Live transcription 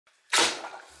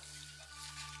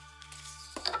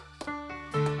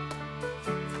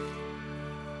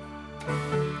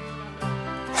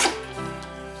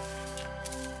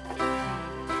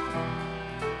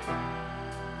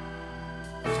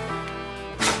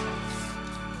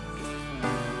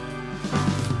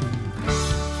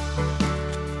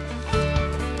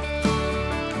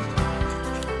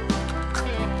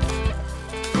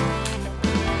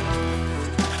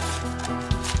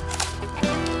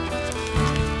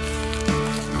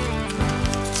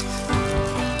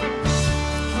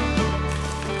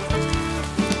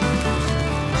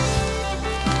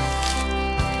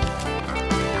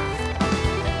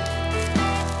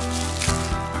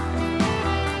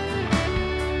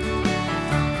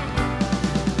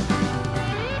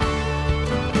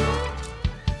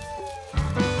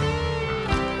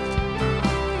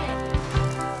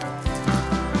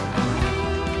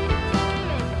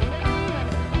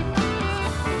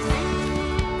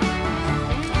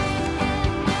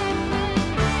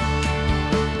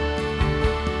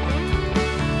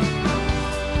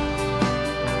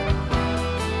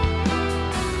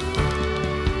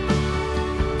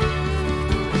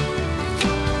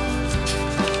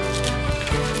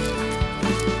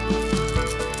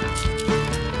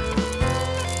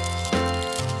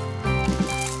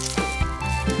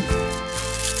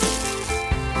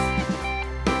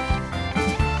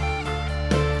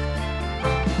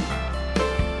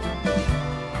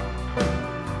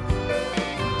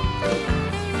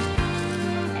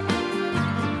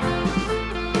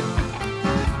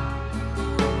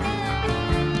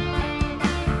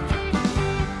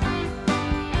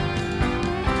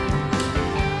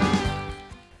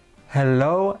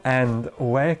Hello and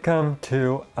welcome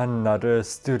to another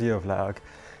studio vlog.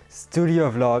 Studio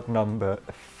vlog number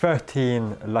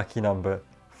 13, lucky number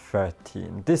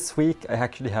 13. This week I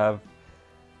actually have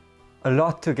a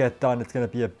lot to get done. It's going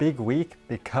to be a big week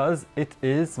because it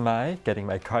is getting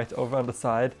my cart over on the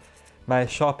side, my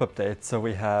shop update. So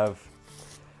we have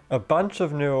a bunch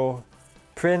of new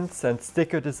prints and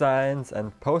sticker designs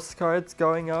and postcards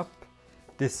going up.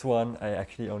 This one I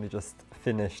actually only just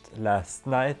finished last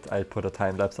night. I put a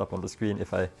time lapse up on the screen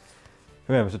if I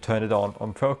remember to turn it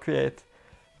on Procreate.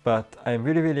 But I'm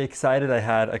really excited. I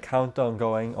had a countdown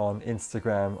going on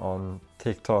Instagram, on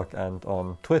TikTok and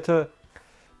on Twitter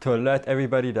to alert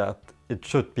everybody that it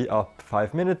should be up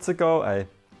 5 minutes ago. I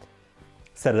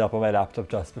set it up on my laptop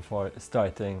just before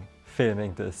starting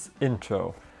filming this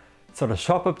intro. So the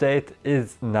shop update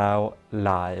is now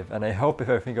live, and I hope if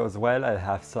everything goes well I'll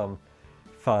have some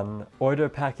fun order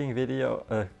packing video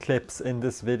clips in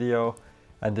this video,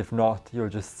 and if not, you'll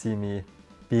just see me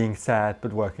being sad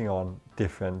but working on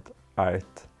different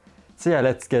art. So yeah,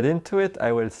 let's get into it.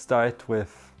 I will start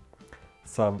with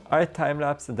some art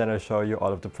time-lapse and then I'll show you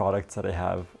all of the products that I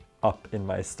have up in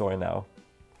my store now.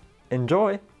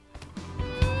 Enjoy!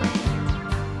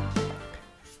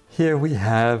 Here we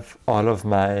have all of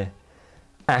my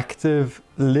active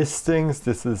listings.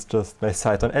 This is just my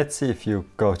site on Etsy. If you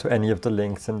go to any of the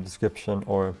links in the description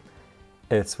or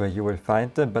elsewhere, you will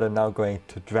find them, but I'm now going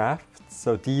to draft.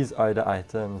 So these are the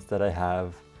items that I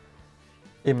have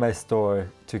in my store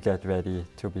to get ready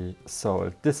to be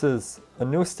sold. This is a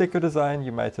new sticker design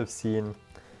you might have seen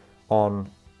on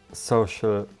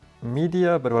social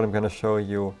media, but what I'm going to show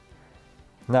you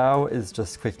now is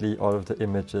just quickly all of the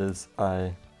images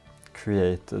I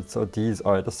created. So these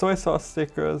are the soy sauce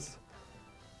stickers,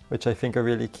 which I think are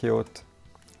really cute.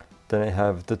 Then I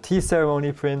have the tea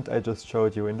ceremony print I just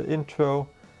showed you in the intro,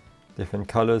 different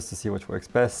colors to see which works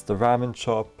best, the ramen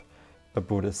shop, a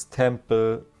Buddhist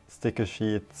temple, sticker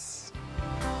sheets,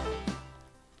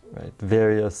 right,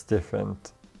 various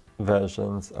different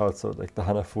versions, also like the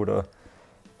Hanafuda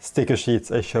sticker sheets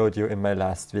I showed you in my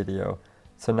last video.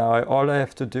 So now all I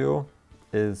have to do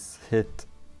is hit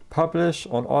publish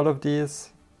on all of these.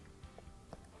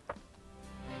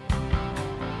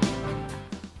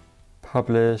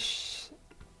 Publish.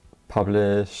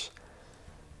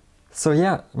 So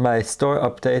yeah, my store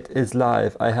update is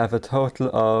live. I have a total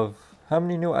of how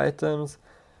many new items?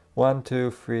 1,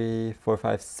 2, 3, 4,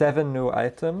 5, 7 new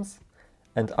items.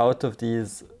 And out of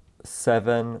these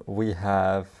 7 we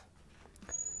have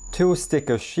 2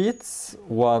 sticker sheets,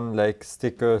 one like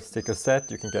sticker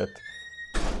set. You can get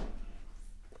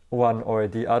one or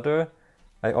the other.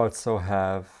 I also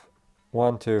have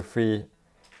 1, 2, 3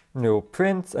 new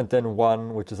prints, and then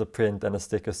one which is a print and a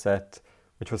sticker set,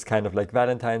 which was kind of like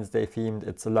Valentine's Day themed.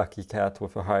 It's a lucky cat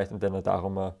with a heart and then a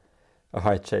daruma, a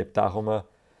heart-shaped daruma.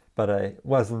 But I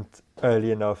wasn't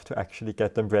early enough to actually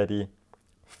get them ready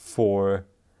for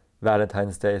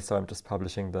Valentine's Day, so I'm just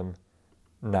publishing them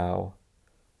now.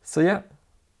 So yeah,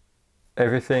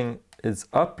 everything is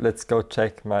up. Let's go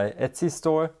check my Etsy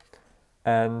store.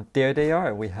 And there they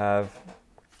are. We have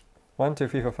 1, 2,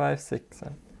 3, 4, 5, 6.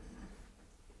 Am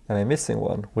I missing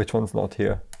one? Which one's not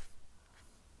here?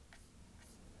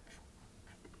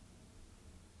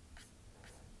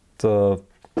 The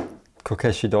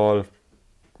Kokeshi doll.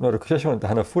 No, the Kokeshi one, the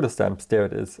Hanafuda stamps. There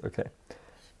it is. Okay.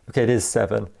 Okay, it is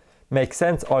 7. Makes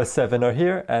sense. All 7 are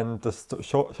here, and the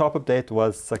shop update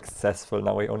was successful.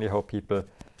 Now I only hope people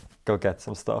go get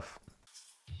some stuff.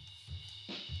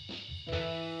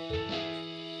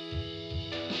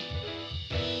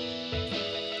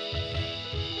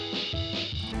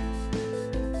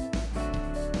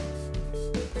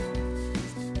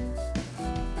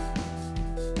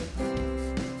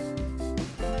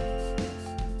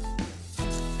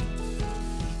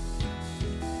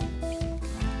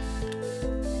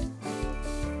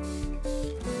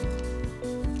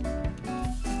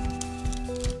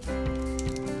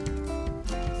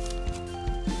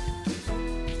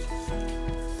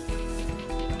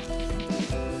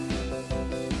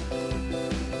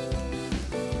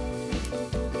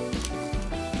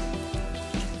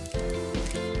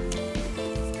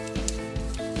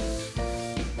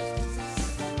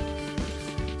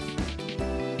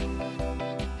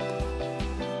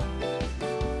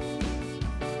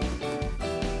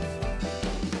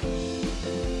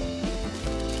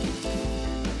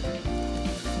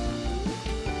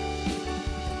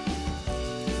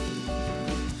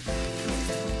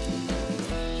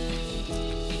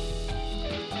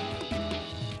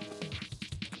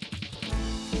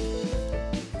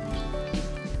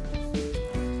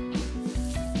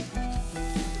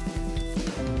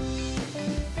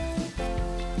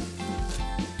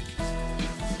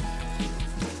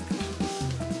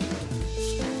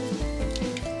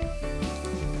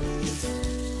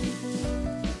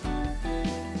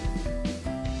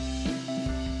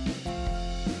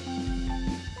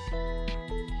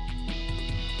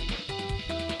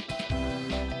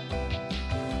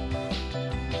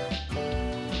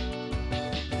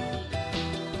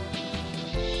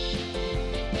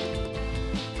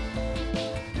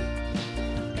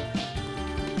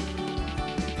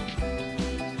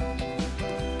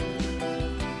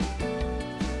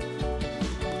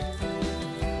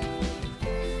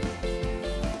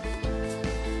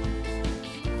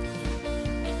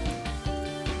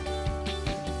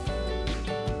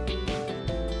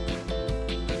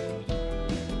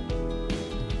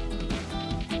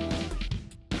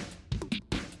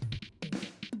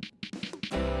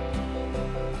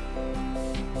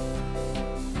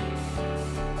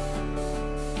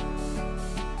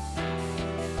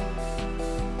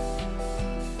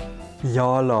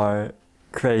 Y'all are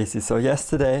crazy. So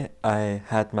yesterday I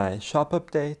had my shop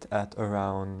update at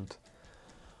around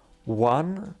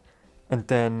 1, and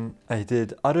then I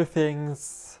did other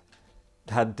things.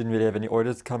 Didn't really have any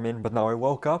orders come in, but now I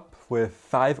woke up with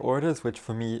 5 orders, which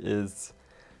for me is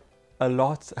a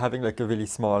lot. Having like a really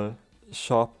small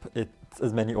shop, it's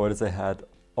as many orders I had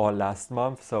all last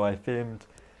month. So I filmed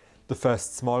the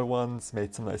first small ones,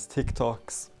 made some nice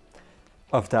TikToks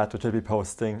of that, which I'll be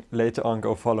posting later on.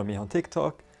 Go follow me on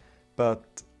TikTok.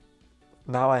 But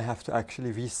now I have to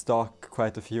actually restock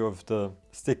quite a few of the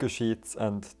sticker sheets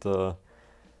and the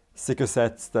sticker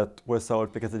sets that were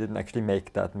sold because I didn't actually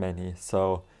make that many.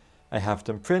 So I have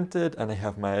them printed and I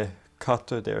have my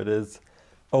cutter, there it is,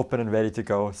 open and ready to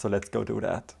go. So let's go do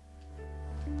that.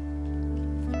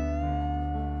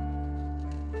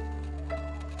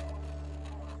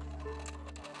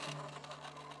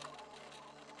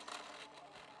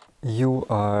 You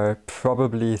are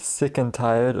probably sick and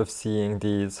tired of seeing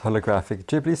these holographic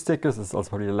Ghibli stickers. This is also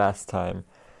probably the last time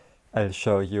I'll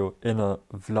show you in a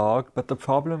vlog. But the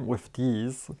problem with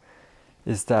these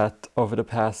is that over the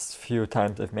past few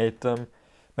times I've made them,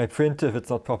 my printer, if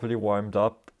it's not properly warmed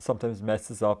up, sometimes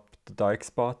messes up the dark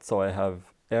spots. So I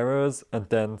have errors, and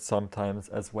then sometimes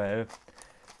as well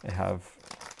I have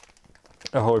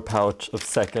a whole pouch of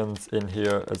seconds in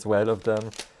here as well of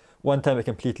them. One time I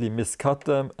completely miscut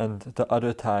them, and the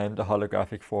other time the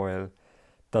holographic foil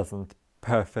doesn't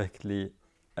perfectly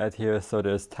adhere, so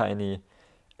there's tiny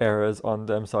errors on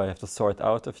them, so I have to sort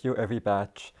out a few every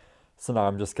batch. So now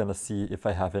I'm just gonna see if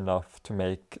I have enough to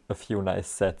make a few nice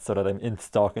sets so that I'm in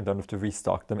stock and don't have to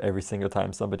restock them every single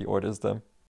time somebody orders them.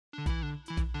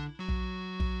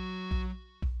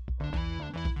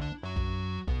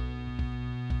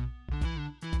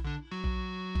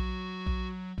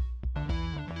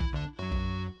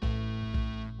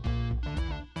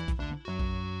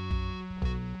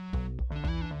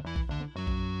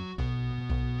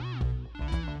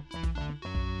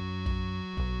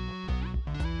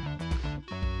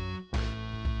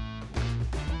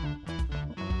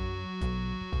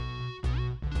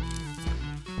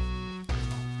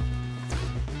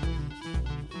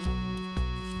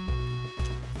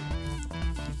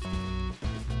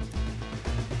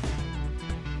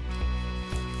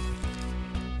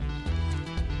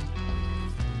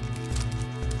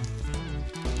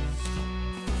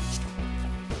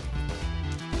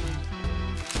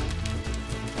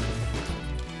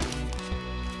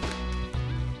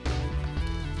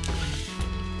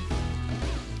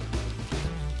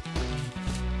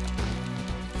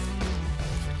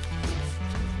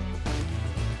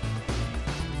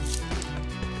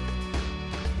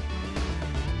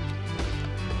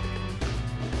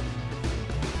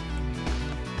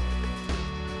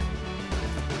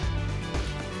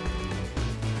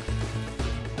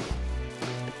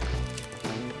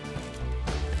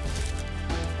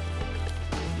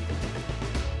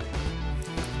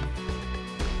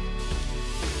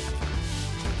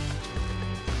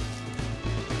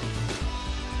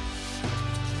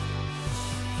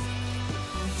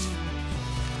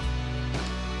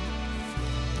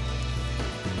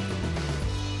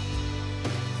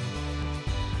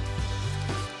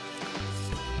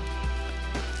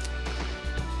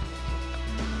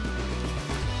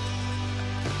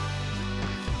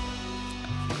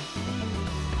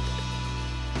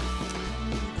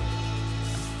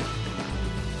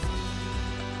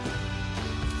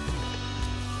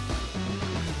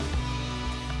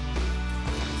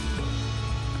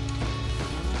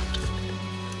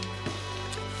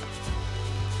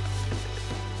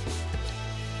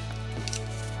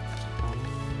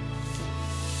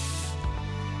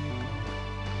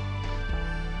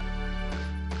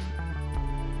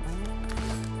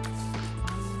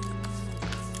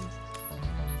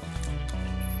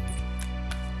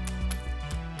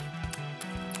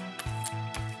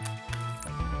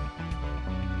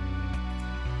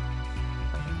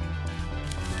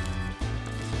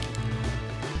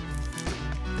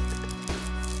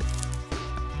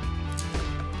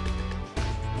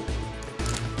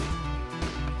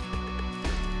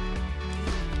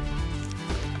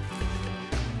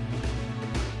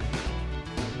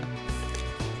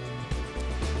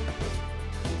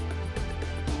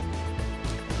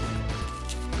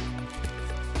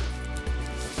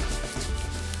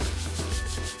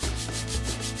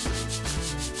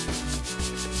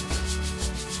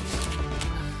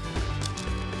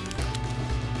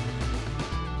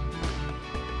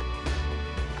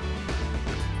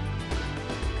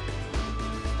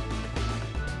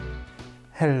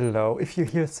 Hello, if you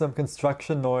hear some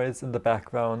construction noise in the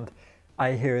background,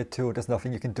 I hear it too, there's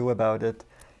nothing you can do about it.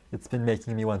 it's been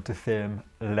making me want to film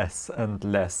less and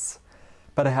less.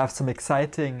 But I have some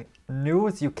exciting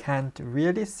news. You can't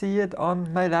really see it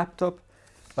on my laptop,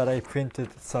 but I printed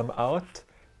some out,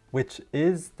 which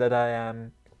is that I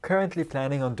am currently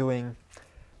planning on doing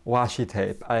washi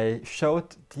tape. I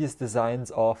showed these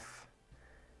designs off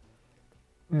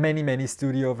many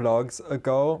studio vlogs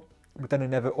ago, but then I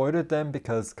never ordered them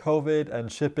because COVID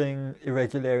and shipping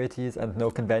irregularities and no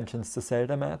conventions to sell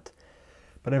them at.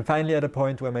 But I'm finally at a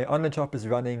point where my online shop is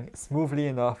running smoothly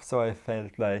enough, so I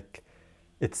felt like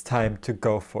it's time to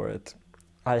go for it.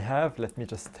 I have, let me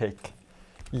just take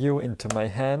you into my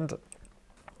hand,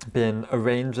 been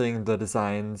arranging the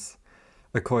designs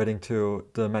according to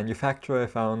the manufacturer. I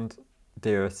found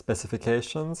their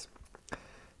specifications.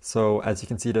 So as you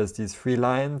can see, there's these 3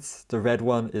 lines. The red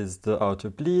one is the outer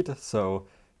bleed, so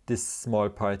this small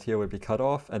part here will be cut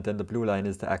off, and then the blue line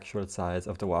is the actual size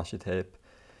of the washi tape.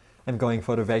 I'm going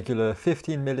for the regular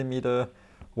 15mm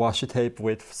washi tape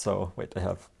width, so wait, I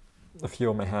have a few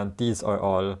on my hand. These are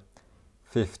all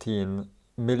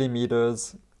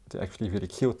 15mm. They're actually really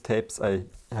cute tapes I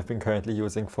have been currently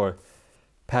using for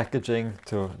packaging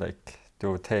to like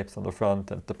do tapes on the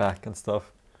front and the back and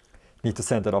stuff. Need to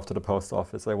send it off to the post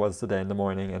office. I was today in the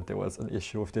morning and there was an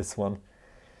issue with this one.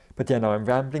 But yeah, now I'm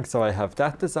rambling. So I have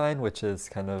that design, which is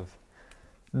kind of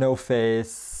no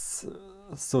face,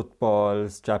 soot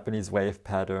balls, Japanese wave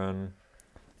pattern,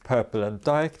 purple and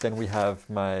dark. Then we have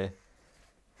my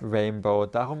rainbow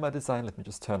Daruma design. Let me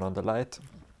just turn on the light.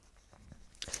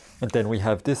 And then we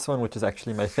have this one, which is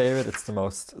actually my favorite. It's the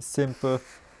most simple,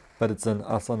 but it's an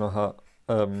Asanoha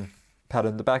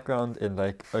pattern in the background in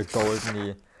like a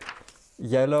goldeny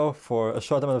yellow. For a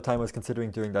short amount of time I was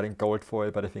considering doing that in gold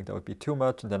foil, but I think that would be too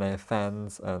much. And then I have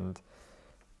fans and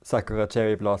sakura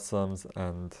cherry blossoms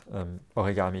and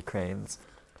origami cranes.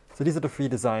 So these are the 3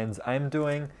 designs I'm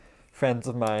doing. Friends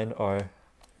of mine are,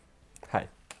 hi,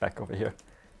 back over here.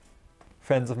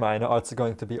 Friends of mine are also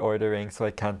going to be ordering, so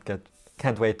I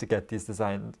can't wait to get these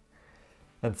designed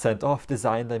and sent off.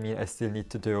 Designed, I mean, I still need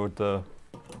to do the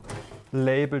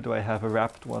label. Do I have a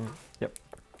wrapped one? Yep.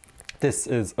 This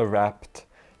is a wrapped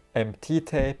MT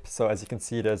tape. So as you can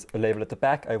see, there's a label at the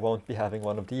back. I won't be having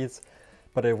one of these,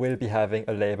 but I will be having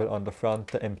a label on the front.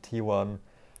 The MT one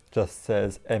just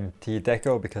says MT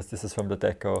Deco because this is from the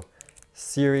Deco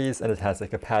series and it has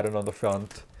like a pattern on the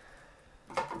front.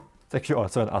 It's actually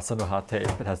also an Asanoha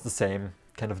tape. It has the same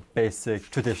kind of basic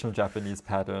traditional Japanese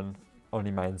pattern,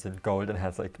 only mine's in gold and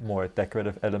has like more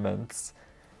decorative elements.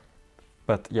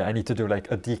 But yeah, I need to do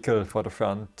like a decal for the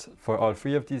front for all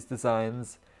 3 of these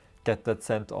designs, get that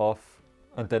sent off,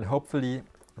 and then hopefully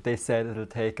they said it'll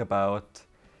take about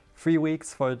 3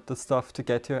 weeks for the stuff to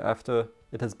get here after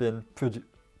it has been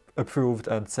approved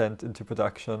and sent into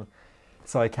production.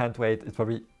 So I can't wait. It's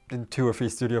probably in 2 or 3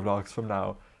 studio vlogs from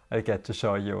now I'll get to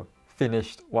show you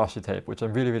finished washi tape, which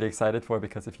I'm really excited for,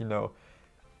 because if you know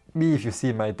me, if you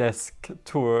see my desk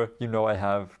tour, you know I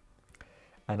have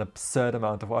an absurd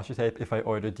amount of washi tape. If I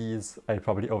order these, I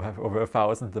probably have over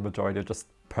 1,000. The majority are just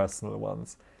personal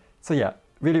ones. So yeah,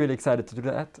 really excited to do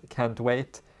that. Can't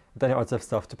wait. Then I also have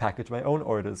stuff to package my own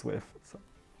orders with. So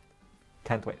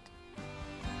can't wait.